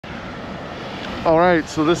All right,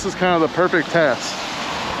 so this is kind of the perfect test.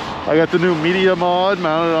 I got the new media mod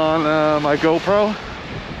mounted on my GoPro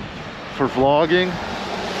for vlogging.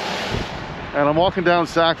 And I'm walking down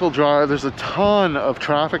Sackville Drive. There's a ton of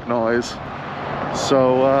traffic noise.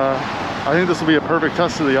 So I think this will be a perfect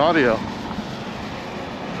test of the audio.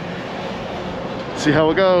 See how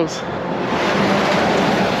it goes.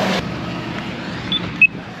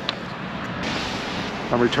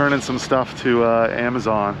 I'm returning some stuff to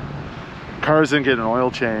Amazon. Car's in getting an oil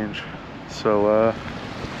change. So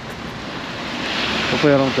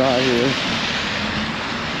hopefully I don't die here.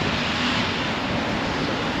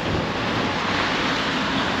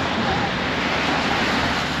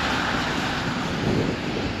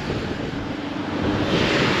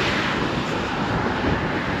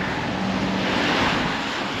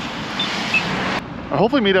 I'll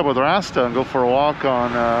hopefully meet up with Rasta and go for a walk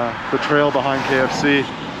on the trail behind KFC.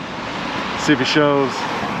 See if he shows.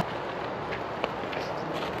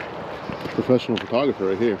 Professional photographer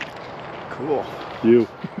right here. Cool. You.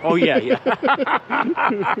 Oh yeah, yeah.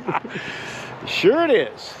 Sure it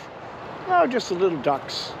is. Oh, just the little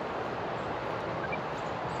ducks.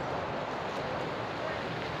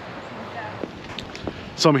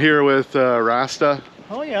 So I'm here with Rasta.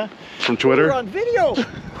 Oh yeah. From Twitter. We're on video.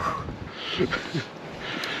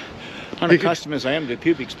 Unaccustomed as I am to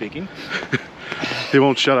pubic speaking. He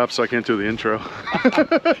won't shut up, so I can't do the intro.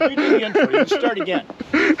 You do the intro. You start again.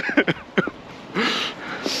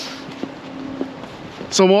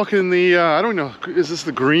 So I'm walking the, I don't know, is this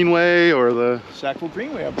the Greenway or the... Sackville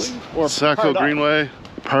Greenway, I believe. Or Sackville Greenway,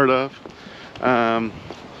 part of. I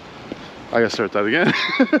gotta start that again.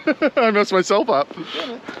 I messed myself up.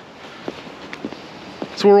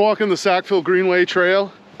 So we're walking the Sackville Greenway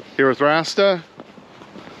trail here with Rasta.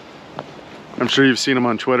 I'm sure you've seen him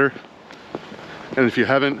on Twitter. And if you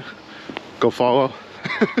haven't, go follow.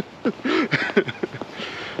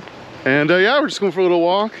 And yeah, we're just going for a little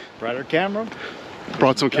walk. Brought our camera.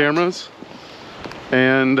 Brought some cameras.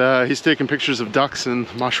 And he's taking pictures of ducks and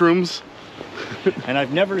mushrooms. And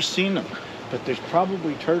I've never seen them, but there's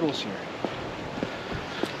probably turtles here.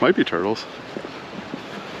 Might be turtles.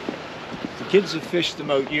 The kids have fished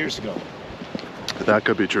them out years ago. That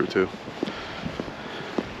could be true too.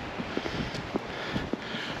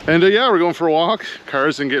 And yeah, we're going for a walk.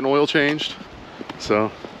 Car's in getting oil changed.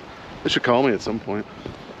 So they should call me at some point.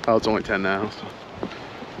 Oh, it's only 10 now. So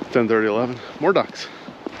 10:30, 11. More ducks.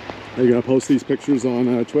 Are you gonna post these pictures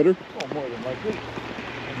on Twitter? Oh, more than likely.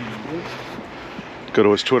 Go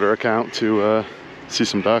to his Twitter account to see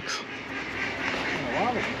some ducks. And a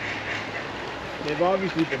lot of them. They've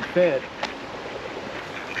obviously been fed.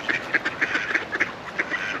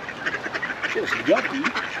 Just yucky.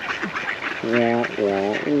 The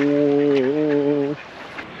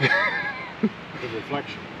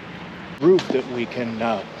reflection. Roof that we can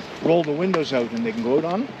roll the windows out and they can go out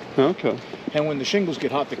on. Okay. And when the shingles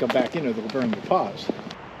get hot, they come back in or they'll burn the paws.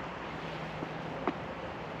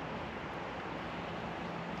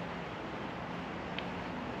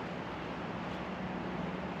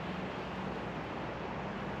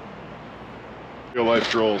 Real life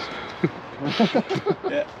trolls.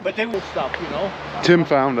 Yeah, but they will stop, you know. Tim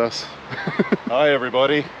found us. Hi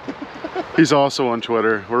everybody. He's also on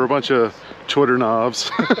Twitter. We're a bunch of Twitter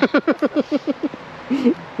knobs.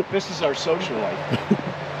 This is our social life.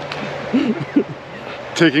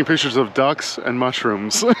 Taking pictures of ducks and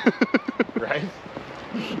mushrooms. Right?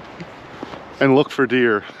 And look for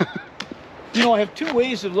deer. You know, I have two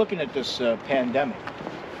ways of looking at this pandemic.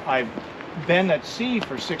 I've been at sea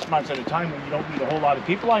for 6 months at a time when you don't meet a whole lot of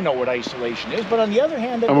people. I know what isolation is, but on the other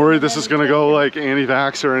hand, I'm worried this is going to go like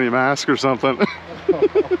anti-vax or anti-mask or something.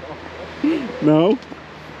 No?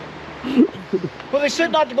 Well, they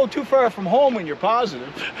said not to go too far from home when you're positive.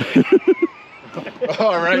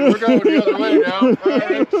 All right, we're going the other way now. All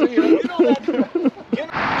right, see you. You know that.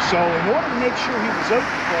 So in order to make sure he was out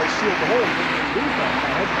before I sealed the hole, I didn't do that.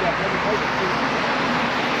 I had to grab every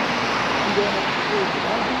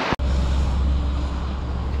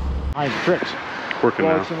I'm tricks. Working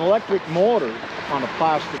Well, now. it's an electric motor on a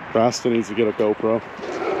plastic. Rasta needs to get a GoPro.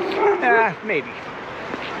 Maybe.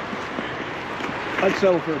 I'd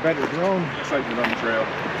settle for a better drone. Excitement on the trail.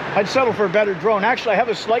 I'd settle for a better drone. Actually, I have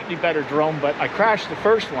a slightly better drone, but I crashed the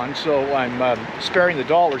first one, so I'm sparing the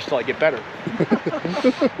dollars till I get better.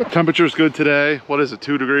 Temperature's good today. What is it,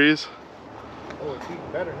 2 degrees? Oh, it's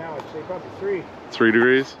even better now. I'd say probably 3. 3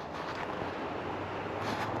 degrees?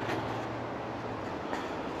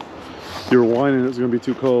 You were whining it was going to be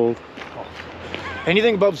too cold. Oh.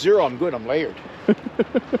 Anything above 0, I'm good. I'm layered. You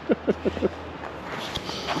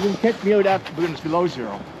can catch me out after when it's below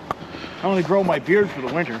 0. I only grow my beard for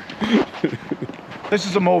the winter. This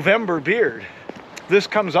is a Movember beard. This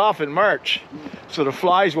comes off in March, so the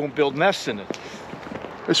flies won't build nests in it.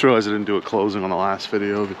 I just realized I didn't do a closing on the last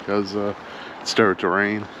video because it started to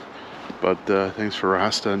rain. But thanks for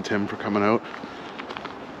Rasta and Tim for coming out.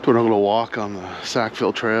 Doing a little walk on the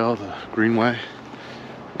Sackville Trail, the Greenway.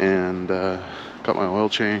 And got my oil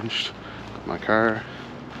changed, got my car.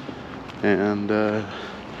 And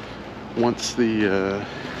once the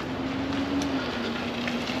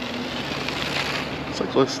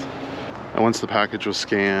cyclist. And once the package was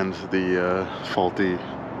scanned, the faulty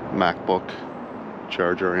MacBook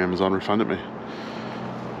charger Amazon refunded me.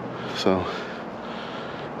 So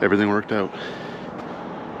everything worked out.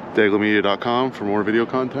 Dagleymedia.com for more video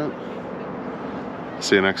content.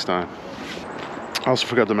 See you next time. I also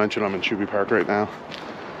forgot to mention I'm in Chubby Park right now.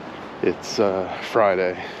 It's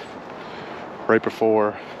Friday, right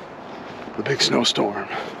before the big snowstorm.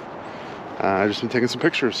 I've just been taking some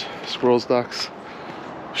pictures. Squirrels, ducks,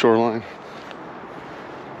 shoreline.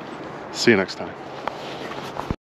 See you next time.